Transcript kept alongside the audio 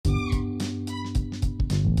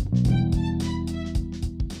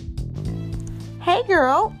Hey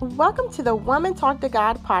girl, welcome to the Woman Talk to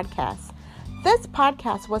God podcast. This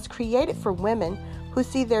podcast was created for women who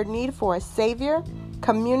see their need for a savior,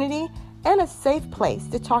 community, and a safe place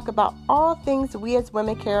to talk about all things we as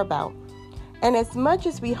women care about. And as much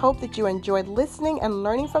as we hope that you enjoyed listening and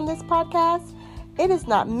learning from this podcast, it is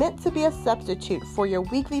not meant to be a substitute for your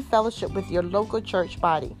weekly fellowship with your local church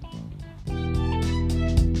body.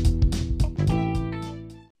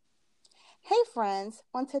 Hey friends,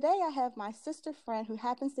 on today I have my sister friend who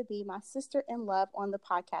happens to be my sister in love on the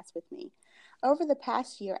podcast with me. Over the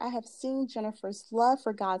past year, I have seen Jennifer's love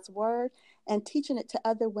for God's word and teaching it to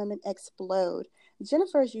other women explode.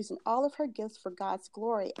 Jennifer is using all of her gifts for God's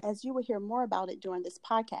glory, as you will hear more about it during this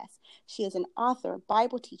podcast. She is an author,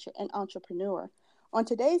 Bible teacher, and entrepreneur. On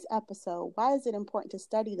today's episode, Why is it important to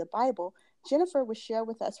study the Bible? Jennifer will share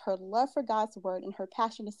with us her love for God's word and her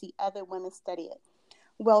passion to see other women study it.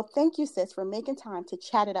 Well, thank you, sis, for making time to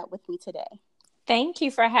chat it up with me today. Thank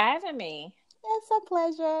you for having me. It's a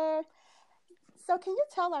pleasure. So can you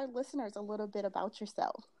tell our listeners a little bit about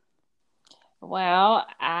yourself? Well,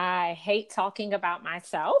 I hate talking about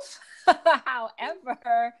myself.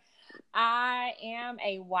 However, I am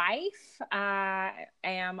a wife. I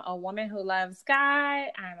am a woman who loves God.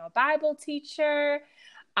 I'm a Bible teacher.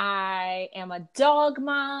 I am a dog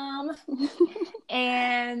mom.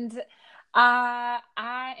 And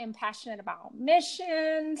I am passionate about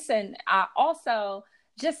missions and also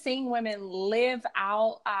just seeing women live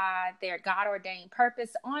out their God-ordained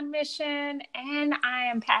purpose on mission. And I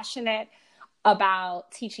am passionate about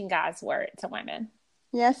teaching God's word to women.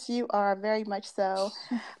 Yes, you are, very much so.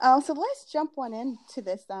 So let's jump on into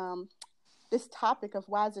this topic of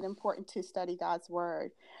why is it important to study God's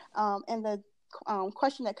word. And the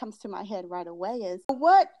question that comes to my head right away is,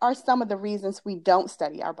 what are some of the reasons we don't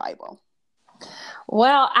study our Bible?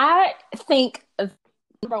 Well, I think the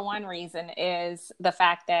number one reason is the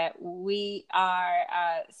fact that we are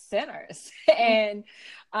sinners. And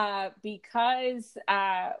because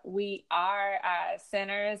we are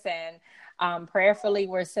sinners and prayerfully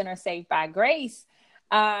we're sinners saved by grace,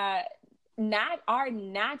 not our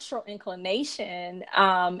natural inclination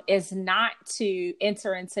is not to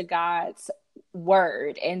enter into God's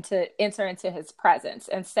word and to enter into his presence.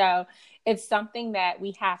 And so it's something that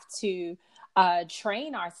we have to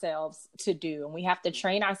train ourselves to do. And we have to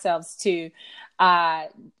train ourselves to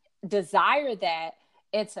desire that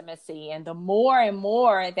intimacy. And the more and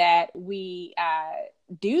more that we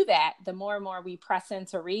do that, the more and more we press in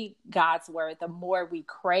to read God's word, the more we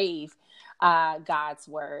crave God's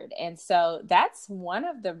word. And so that's one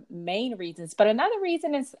of the main reasons. But another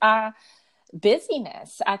reason is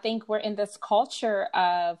busyness. I think we're in this culture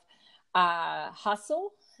of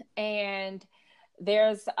hustle, and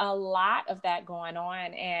there's a lot of that going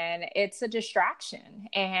on, and it's a distraction.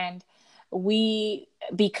 And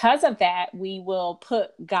because of that, we will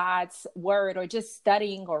put God's word or just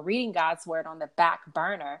studying or reading God's word on the back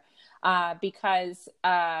burner because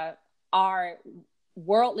our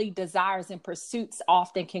worldly desires and pursuits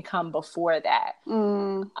often can come before that.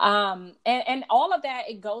 And all of that,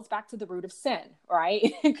 it goes back to the root of sin,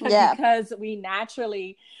 right? Yeah. Because we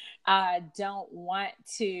naturally don't want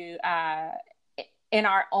to, in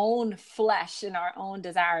our own flesh, in our own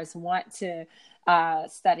desires, want to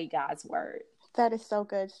study God's word. That is so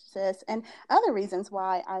good, sis. And other reasons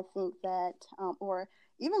why I think that, or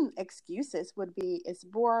even excuses would be, it's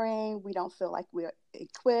boring, we don't feel like we're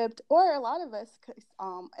equipped, or a lot of us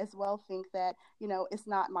as well think that, it's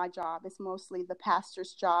not my job. It's mostly the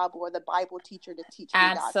pastor's job or the Bible teacher to teach me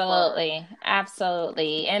God's word.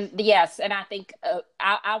 Absolutely. And yes, and I think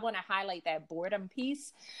I want to highlight that boredom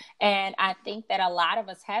piece. And I think that a lot of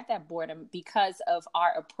us have that boredom because of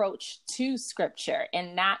our approach to scripture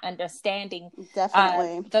and not understanding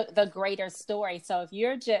the greater story. So if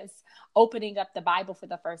you're just opening up the Bible for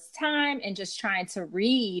the first time and just trying to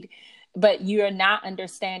read, but you're not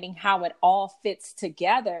understanding how it all fits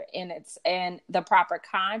together in the proper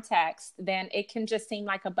context, then it can just seem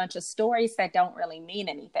like a bunch of stories that don't really mean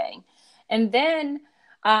anything. And then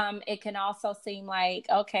it can also seem like,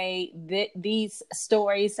 okay, these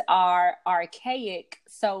stories are archaic.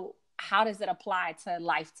 So how does it apply to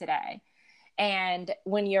life today? And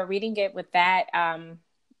when you're reading it with that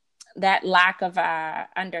lack of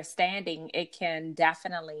understanding, it can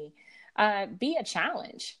definitely be a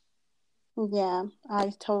challenge. Yeah,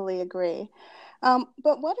 I totally agree.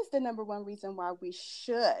 But what is the number one reason why we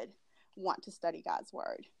should want to study God's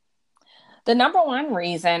word? The number one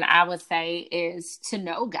reason I would say is to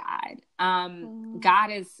know God. God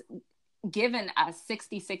has given us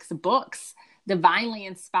 66 books divinely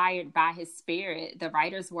inspired by his spirit. The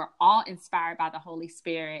writers were all inspired by the Holy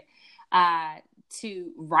Spirit.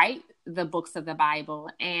 to write the books of the Bible,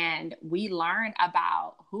 and we learn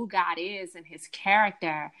about who God is and his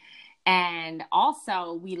character. And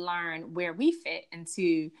also we learn where we fit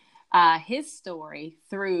into his story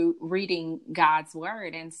through reading God's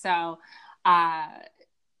word. And so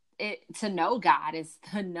to know God is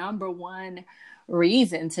the number one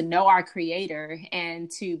reason to know our Creator and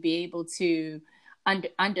to be able to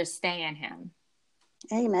understand him.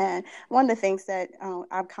 Amen. One of the things that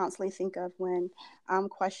I constantly think of when I'm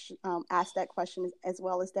asked that question as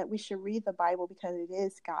well is that we should read the Bible because it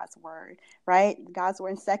is God's word, right? God's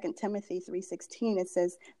word in 2 Timothy 3:16, it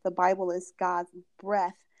says the Bible is God's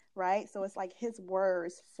breath, right? So it's like his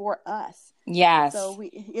words for us. Yes. So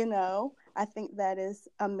I think that is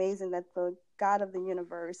amazing that the God of the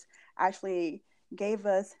universe actually gave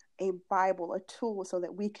us a Bible, a tool, so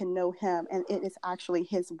that we can know him, and it is actually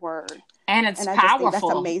his word. And it's powerful. Just think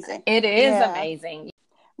that's amazing. It is amazing.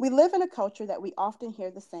 We live in a culture that we often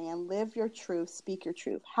hear the saying, live your truth, speak your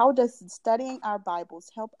truth. How does studying our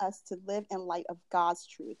Bibles help us to live in light of God's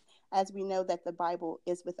truth, as we know that the Bible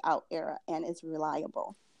is without error and is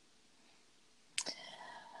reliable?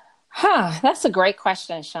 That's a great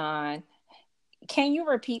question, Sean. Can you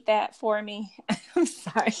repeat that for me? I'm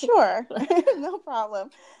sorry. Sure. No problem.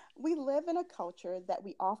 We live in a culture that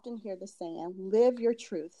we often hear the saying, live your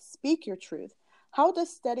truth, speak your truth. How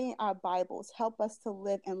does studying our Bibles help us to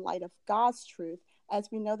live in light of God's truth, as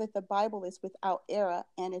we know that the Bible is without error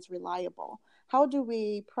and is reliable? How do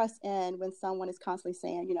we press in when someone is constantly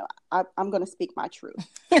saying, I'm going to speak my truth?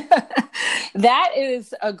 That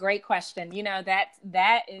is a great question.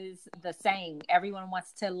 That is the saying. Everyone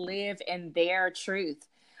wants to live in their truth.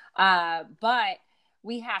 But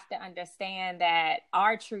we have to understand that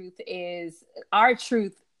our truth.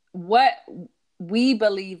 What we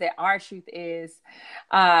believe that our truth is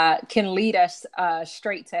can lead us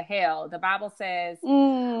straight to hell. The Bible says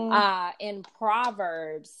in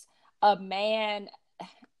Proverbs, a man,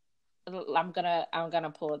 I'm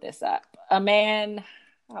gonna pull this up. A man,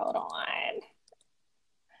 hold on.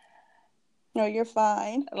 No, you're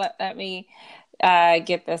fine. Let me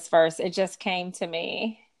get this verse. It just came to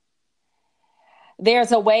me.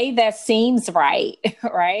 There's a way that seems right,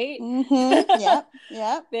 right? Mm-hmm.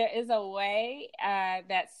 Yep. There is a way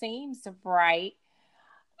that seems right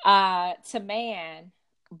to man,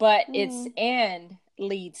 but its end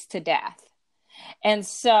leads to death. And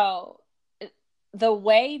so the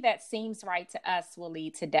way that seems right to us will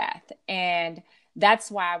lead to death. And that's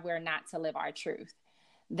why we're not to live our truth.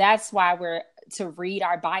 That's why we're to read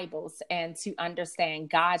our Bibles and to understand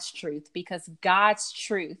God's truth, because God's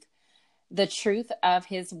truth, the truth of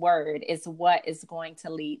his word, is what is going to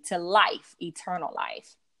lead to life, eternal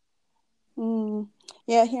life.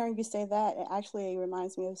 Yeah, hearing you say that, it actually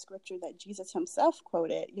reminds me of a scripture that Jesus himself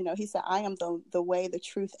quoted. He said, I am the way, the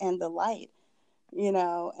truth, and the light.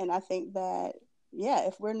 And I think that,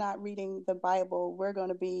 if we're not reading the Bible, we're going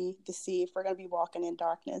to be deceived. We're going to be walking in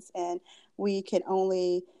darkness. And we can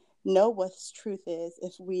only know what truth is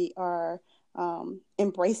if we are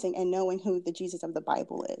embracing and knowing who the Jesus of the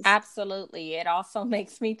Bible is. Absolutely. It also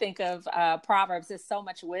makes me think of Proverbs. There's so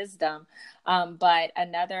much wisdom. But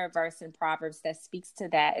another verse in Proverbs that speaks to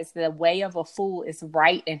that is the way of a fool is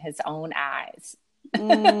right in his own eyes.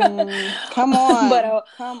 Come on.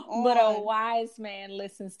 But a wise man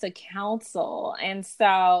listens to counsel. And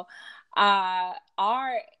so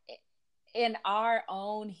in our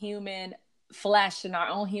own human flesh and our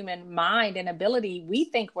own human mind and ability, we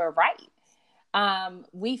think we're right.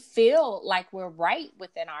 We feel like we're right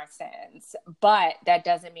within our sins, but that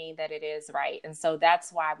doesn't mean that it is right. And so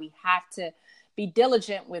that's why we have to be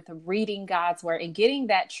diligent with reading God's word and getting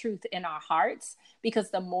that truth in our hearts, because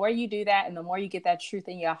the more you do that and the more you get that truth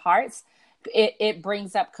in your hearts, it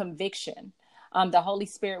brings up conviction. The Holy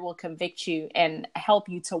Spirit will convict you and help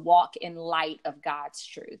you to walk in light of God's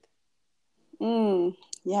truth.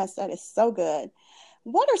 Yes, that is so good.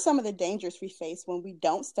 What are some of the dangers we face when we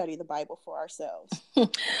don't study the Bible for ourselves?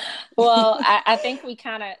 Well, I think we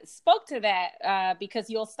kind of spoke to that because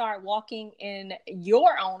you'll start walking in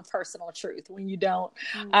your own personal truth when you don't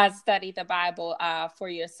study the Bible for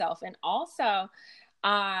yourself. And also,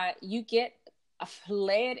 you get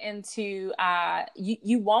led into,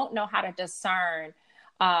 you won't know how to discern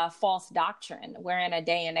false doctrine. We're in a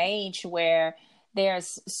day and age where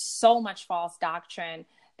there's so much false doctrine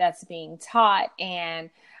that's being taught, and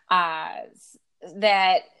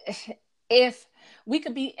that if we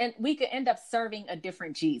could end up serving a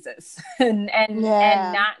different Jesus and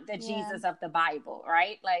not the Jesus of the Bible,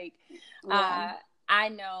 right? Like, I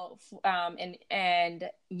know, and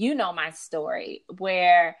you know my story,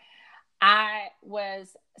 where I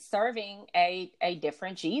was serving a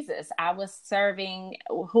different Jesus. I was serving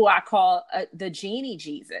who I call the genie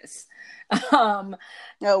Jesus.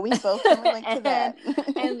 No, we both can relate to that.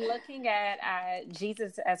 And looking at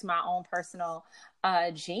Jesus as my own personal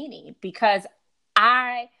genie, because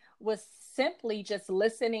I was simply just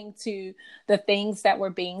listening to the things that were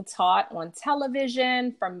being taught on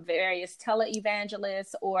television from various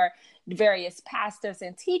televangelists or various pastors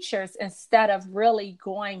and teachers, instead of really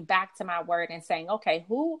going back to my word and saying, okay,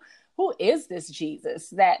 who is this Jesus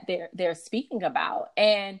that they're speaking about?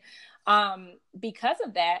 And because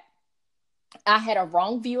of that, I had a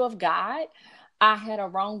wrong view of God. I had a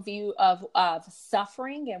wrong view of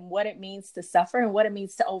suffering and what it means to suffer and what it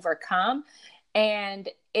means to overcome. And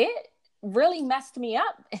it really messed me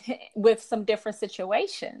up with some different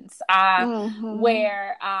situations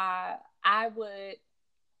where I would,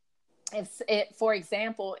 for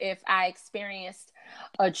example, if I experienced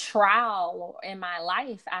a trial in my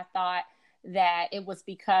life, I thought that it was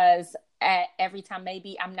because every time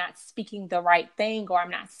maybe I'm not speaking the right thing, or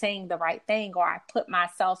I'm not saying the right thing, or I put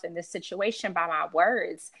myself in this situation by my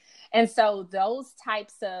words. And so those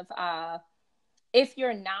types of, if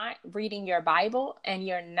you're not reading your Bible and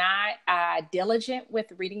you're not diligent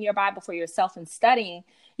with reading your Bible for yourself and studying,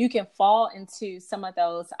 you can fall into some of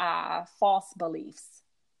those false beliefs.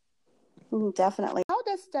 Definitely. How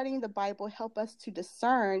does studying the Bible help us to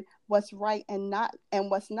discern what's right and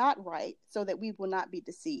what's not right, so that we will not be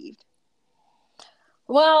deceived?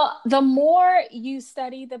 Well, the more you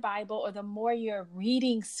study the Bible, or the more you're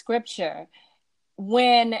reading scripture,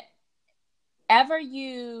 whenever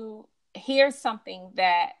you hear something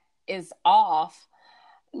that is off,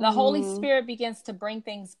 the Holy Spirit begins to bring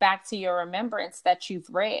things back to your remembrance that you've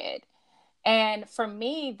read. And for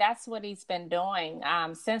me, that's what he's been doing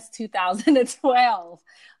since 2012.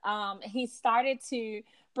 He started to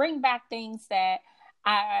bring back things that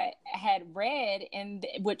I had read, and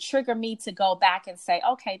it would trigger me to go back and say,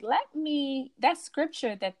 okay, that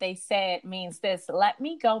scripture that they said means this. Let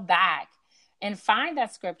me go back and find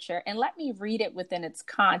that scripture and let me read it within its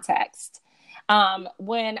context.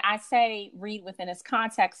 When I say read within its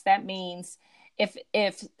context, that means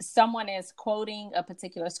if someone is quoting a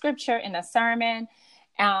particular scripture in a sermon,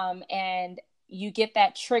 and you get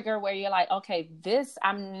that trigger where you're like, okay,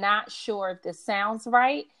 I'm not sure if this sounds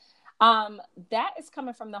right. That is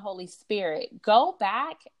coming from the Holy Spirit. Go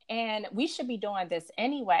back, and we should be doing this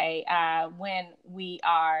anyway when we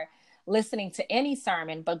are listening to any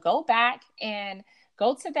sermon, but go back and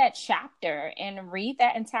go to that chapter and read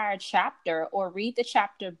that entire chapter, or read the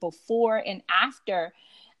chapter before and after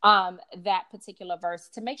that particular verse,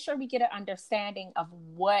 to make sure we get an understanding of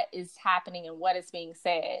what is happening and what is being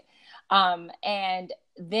said. And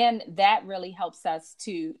then that really helps us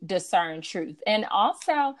to discern truth. And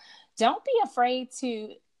also, don't be afraid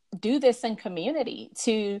to do this in community,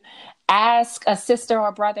 to ask a sister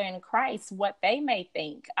or brother in Christ what they may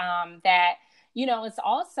think. That, it's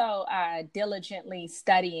also diligently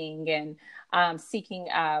studying and seeking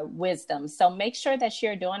wisdom. So make sure that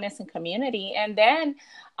you're doing this in community. And then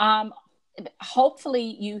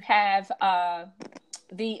hopefully you have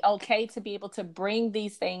the okay to be able to bring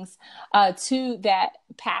these things to that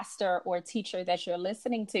pastor or teacher that you're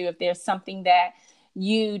listening to. If there's something that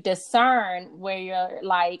you discern where you're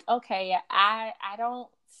like, okay, I don't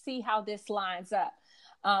see how this lines up.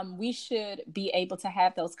 We should be able to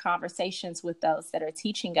have those conversations with those that are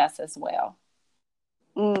teaching us as well.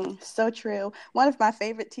 So true. One of my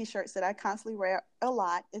favorite t-shirts that I constantly wear a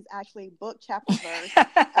lot is actually book, chapter, verse.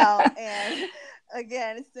 And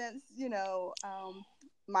again, since,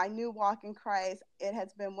 my new walk in Christ, it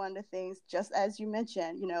has been one of the things, just as you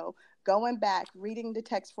mentioned, going back, reading the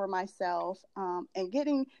text for myself, and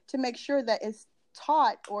getting to make sure that it's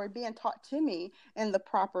taught or being taught to me in the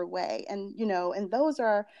proper way. And, and those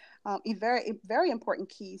are very, very important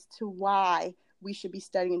keys to why we should be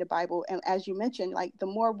studying the Bible. And as you mentioned, like, the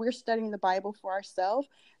more we're studying the Bible for ourselves,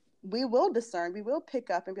 we will discern, we will pick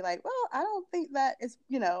up and be like, well, I don't think that is,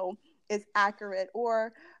 is accurate,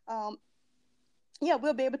 or,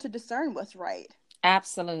 we'll be able to discern what's right.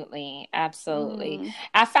 Absolutely.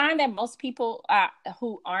 I find that most people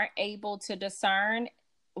who aren't able to discern,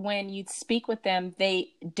 when you speak with them, they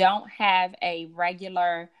don't have a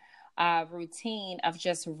regular routine of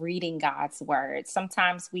just reading God's word.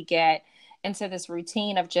 Sometimes we get into this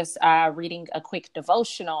routine of just reading a quick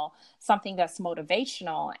devotional, something that's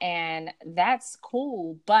motivational, and that's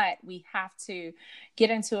cool, but we have to get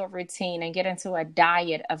into a routine and get into a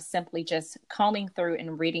diet of simply just combing through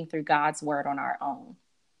and reading through God's word on our own.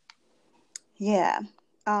 Yeah,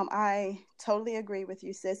 I totally agree with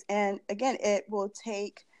you, sis. And again, it will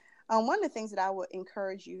take one of the things that I would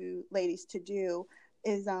encourage you ladies to do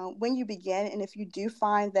is when you begin, and if you do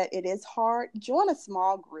find that it is hard, join a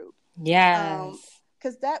small group. Yes.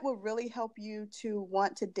 Because that will really help you to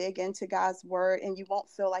want to dig into God's word, and you won't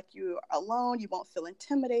feel like you're alone. You won't feel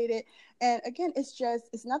intimidated. And again,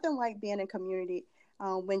 it's nothing like being in community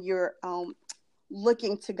when you're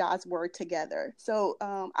looking to God's word together. So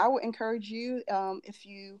I would encourage you, if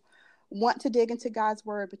you want to dig into God's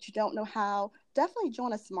word, but you don't know how, definitely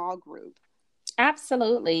join a small group.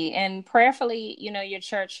 Absolutely. And prayerfully, your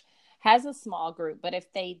church has a small group, but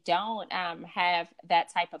if they don't have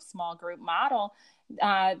that type of small group model,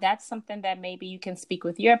 that's something that maybe you can speak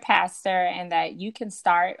with your pastor and that you can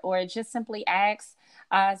start, or just simply ask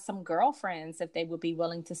some girlfriends if they would be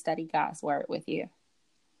willing to study God's word with you.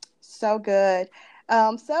 So good.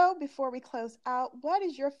 So before we close out, what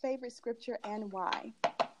is your favorite scripture and why?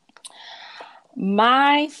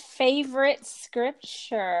 My favorite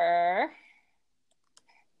scripture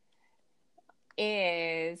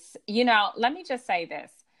is, let me just say this.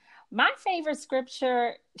 My favorite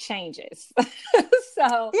scripture changes.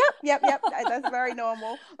 So Yep. That's very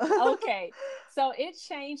normal. Okay. So it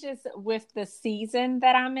changes with the season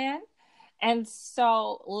that I'm in. And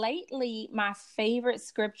so lately, my favorite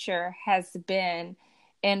scripture has been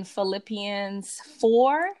in Philippians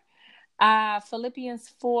 4.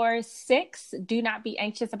 Philippians 4:6. Do not be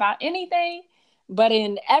anxious about anything, but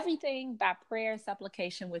in everything, by prayer,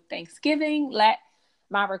 supplication, with thanksgiving, let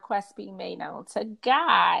my requests be made known to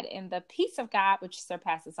God. And the peace of God, which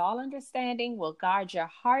surpasses all understanding, will guard your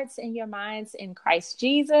hearts and your minds in Christ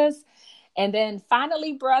Jesus. And then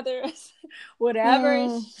finally, brothers, whatever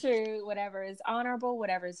is true, whatever is honorable,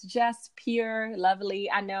 whatever is just, pure,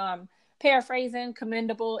 lovely. I know I'm paraphrasing,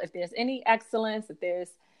 commendable. If there's any excellence, if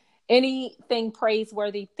there's anything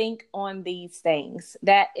praiseworthy, think on these things.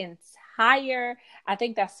 That entire, I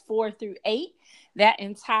think that's 4-8. That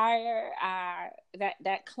entire,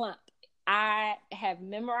 that clump, I have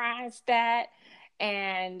memorized that,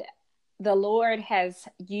 and the Lord has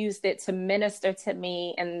used it to minister to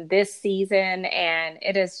me in this season, and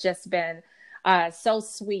it has just been so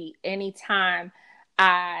sweet. Anytime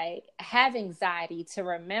I have anxiety, to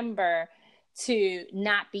remember to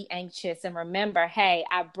not be anxious and remember, hey,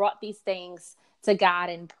 I brought these things to God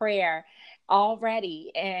in prayer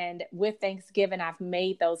already, and with thanksgiving, I've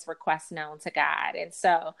made those requests known to God. And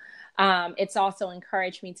so it's also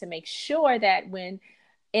encouraged me to make sure that when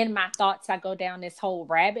in my thoughts I go down this whole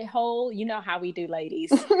rabbit hole, you know how we do,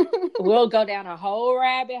 ladies. We'll go down a whole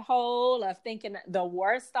rabbit hole of thinking the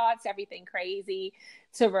worst thoughts, everything crazy,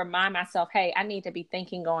 to remind myself, hey, I need to be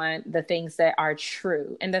thinking on the things that are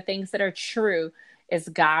true. And the things that are true is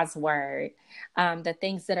God's word. The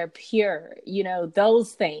things that are pure,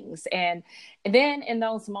 those things. And then in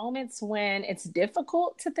those moments when it's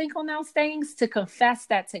difficult to think on those things, to confess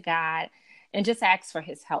that to God and just ask for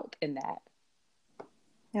his help in that.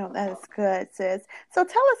 That is good, sis. So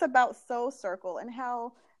tell us about Soul Circle and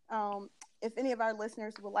how, if any of our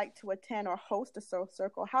listeners would like to attend or host a Soul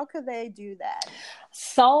Circle, how could they do that?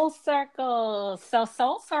 Soul Circles. So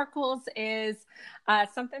Soul Circles is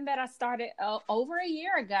something that I started over a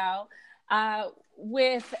year ago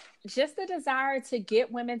with just the desire to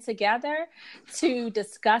get women together to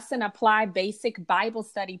discuss and apply basic Bible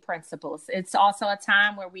study principles. It's also a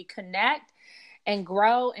time where we connect and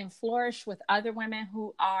grow and flourish with other women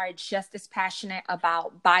who are just as passionate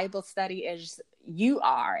about Bible study as you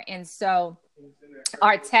are. And so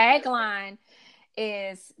our tagline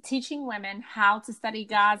is teaching women how to study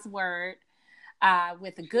God's word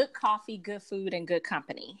with good coffee, good food, and good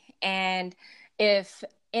company. And if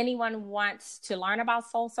anyone wants to learn about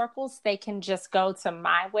Soul Circles, they can just go to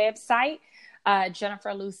my website,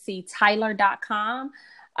 jenniferlucytyler.com.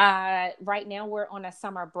 Right now we're on a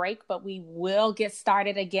summer break, but we will get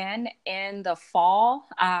started again in the fall.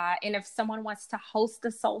 And if someone wants to host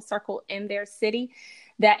a Soul Circle in their city,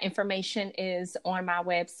 that information is on my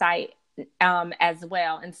website as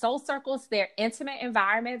well. And Soul Circles, they're intimate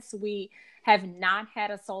environments. We have not had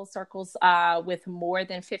a Soul Circles with more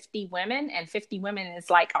than 50 women, and 50 women is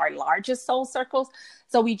like our largest Soul Circles.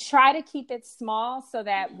 So we try to keep it small so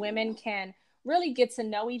that women can really get to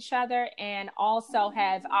know each other and also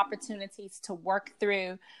have opportunities to work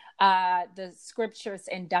through the scriptures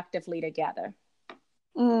inductively together.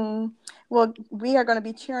 Well, we are going to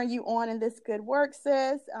be cheering you on in this good work,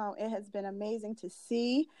 sis. It has been amazing to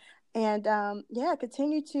see. And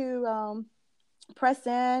continue to press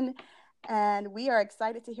in. And we are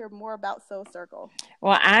excited to hear more about Soul Circle.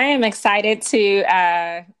 Well, I am excited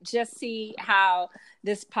to just see how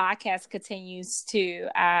this podcast continues to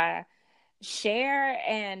share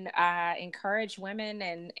and encourage women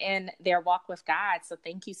in their walk with God. So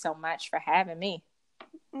thank you so much for having me.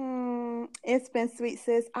 It's been sweet,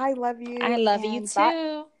 sis. I love you. I love you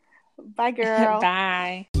too. Bye, girl.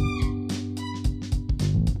 Bye.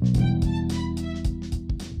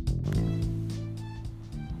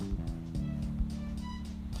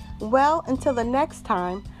 Well, until the next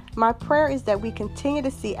time, my prayer is that we continue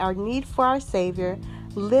to see our need for our Savior,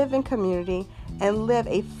 live in community, and live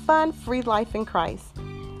a fun, free life in Christ.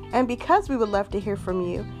 And because we would love to hear from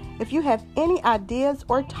you, if you have any ideas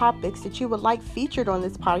or topics that you would like featured on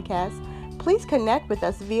this podcast, please connect with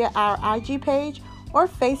us via our IG page or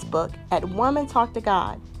Facebook at Woman Talk to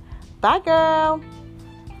God. Bye, girl.